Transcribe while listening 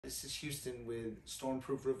this is Houston with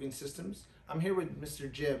Stormproof Roofing Systems. I'm here with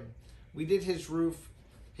Mr. Jim. We did his roof.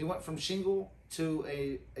 He went from shingle to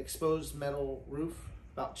a exposed metal roof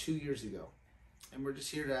about 2 years ago. And we're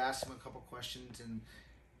just here to ask him a couple questions and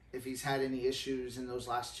if he's had any issues in those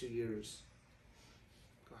last 2 years.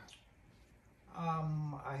 Go ahead.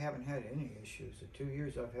 I haven't had any issues. The 2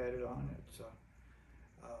 years I've had it on,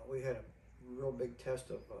 we had a real big test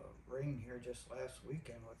of rain here just last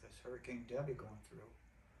weekend with this Hurricane Debbie going through.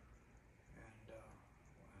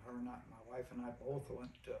 And my wife and I both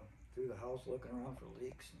went through the house looking around for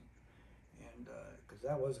leaks, and because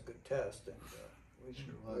that was a good test, and we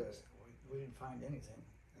didn't find anything.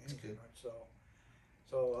 That's good.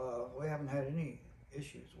 So we haven't had any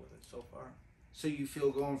issues with it so far. So you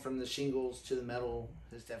feel going from the shingles to the metal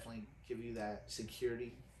has definitely give you that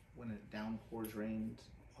security when it downpours, rains?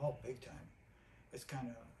 Oh, big time. It's kind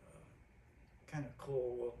of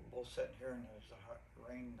cool. We'll sit here and there's a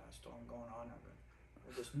rain storm going on, and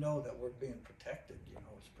we just know that we're being protected. You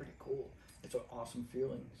know, it's pretty cool. It's an awesome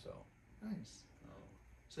feeling. So nice.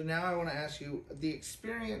 So now I want to ask you the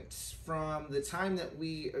experience from the time that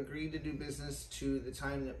we agreed to do business to the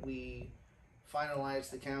time that we finalized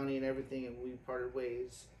the county and everything, and we parted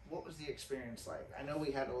ways. What was the experience like? I know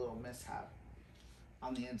we had a little mishap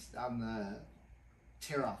on the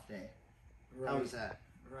tear-off day. Right. How was that?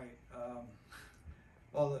 Right.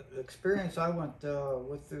 Well, the experience I went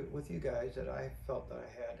with you guys that I felt that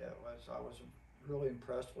I was really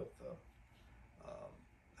impressed with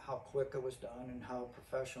how quick it was done and how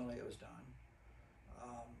professionally it was done.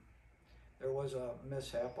 There was a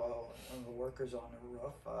mishap while one of the workers on the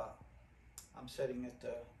roof. I'm sitting at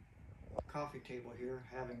the coffee table here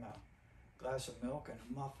having a glass of milk and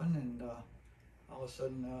a muffin, and all of a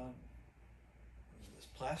sudden this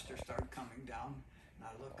plaster started coming down, and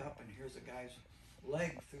I look up and here's a guy's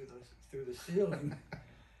leg through the ceiling.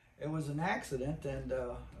 It was an accident,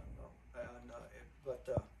 but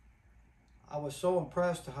I was so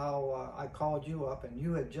impressed how I called you up, and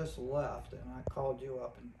you had just left, and I called you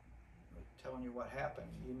up and telling you what happened.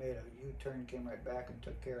 You made a U-turn, came right back and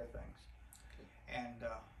took care of things. Okay. And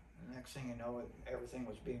the next thing you know, everything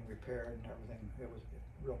was being repaired and everything. It was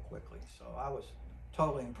real quickly. So I was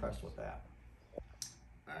totally impressed with that.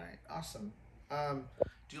 All right, awesome.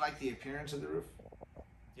 Do you like the appearance of the roof?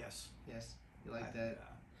 Yes. Yes, you like that?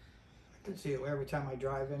 I can see it every time I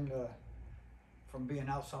drive in. From being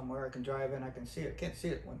out somewhere, I can drive in, I can see it. Can't see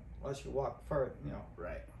it unless you walk far, you know.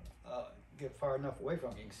 Right. Get far enough away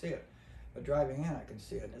from it, you can see it. But driving in, I can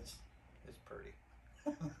see it. It's pretty.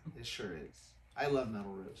 It sure is. I love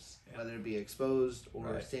metal roofs, whether it be exposed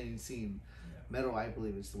or standing seam. Yeah. Metal, I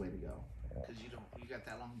believe, is the way to go because you got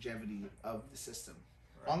that longevity of the system,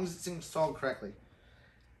 as long as it's installed correctly.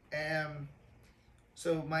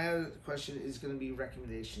 So my other question is going to be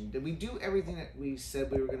recommendation. Did we do everything that we said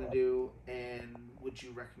we were going to do, and would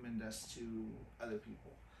you recommend us to other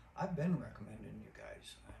people? I've been recommending you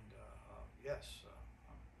guys, and yes,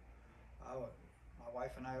 my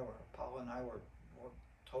wife and Paula and I were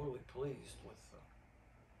totally pleased with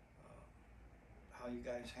how you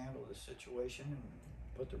guys handled the situation and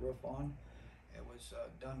put the roof on. It was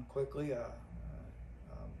done quickly, and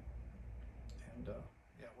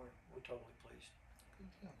we're totally pleased.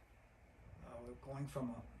 We're going from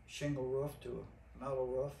a shingle roof to a metal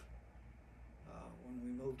roof. When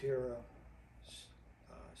we moved here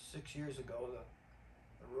 6 years ago,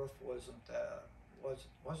 the roof wasn't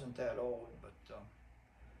that old, but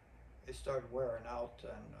it started wearing out.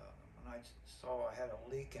 And when I saw I had a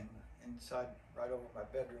leak inside right over my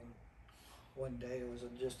bedroom one day, it was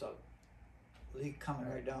just a leak coming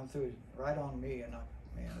right down through, right on me, and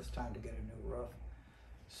man, it's time to get a new roof.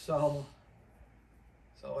 So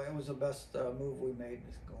it was the best move we made,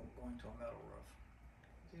 is going to a metal roof.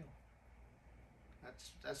 Good deal.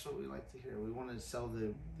 That's what we like to hear. We want to sell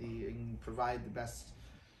and provide the best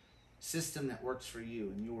system that works for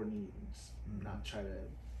you and your needs, not try to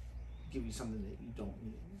give you something that you don't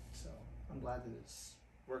need. So I'm glad that it's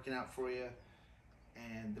working out for you,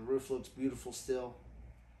 and the roof looks beautiful still.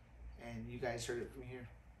 And you guys heard it from here.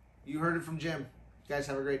 You heard it from Jim. You guys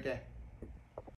have a great day.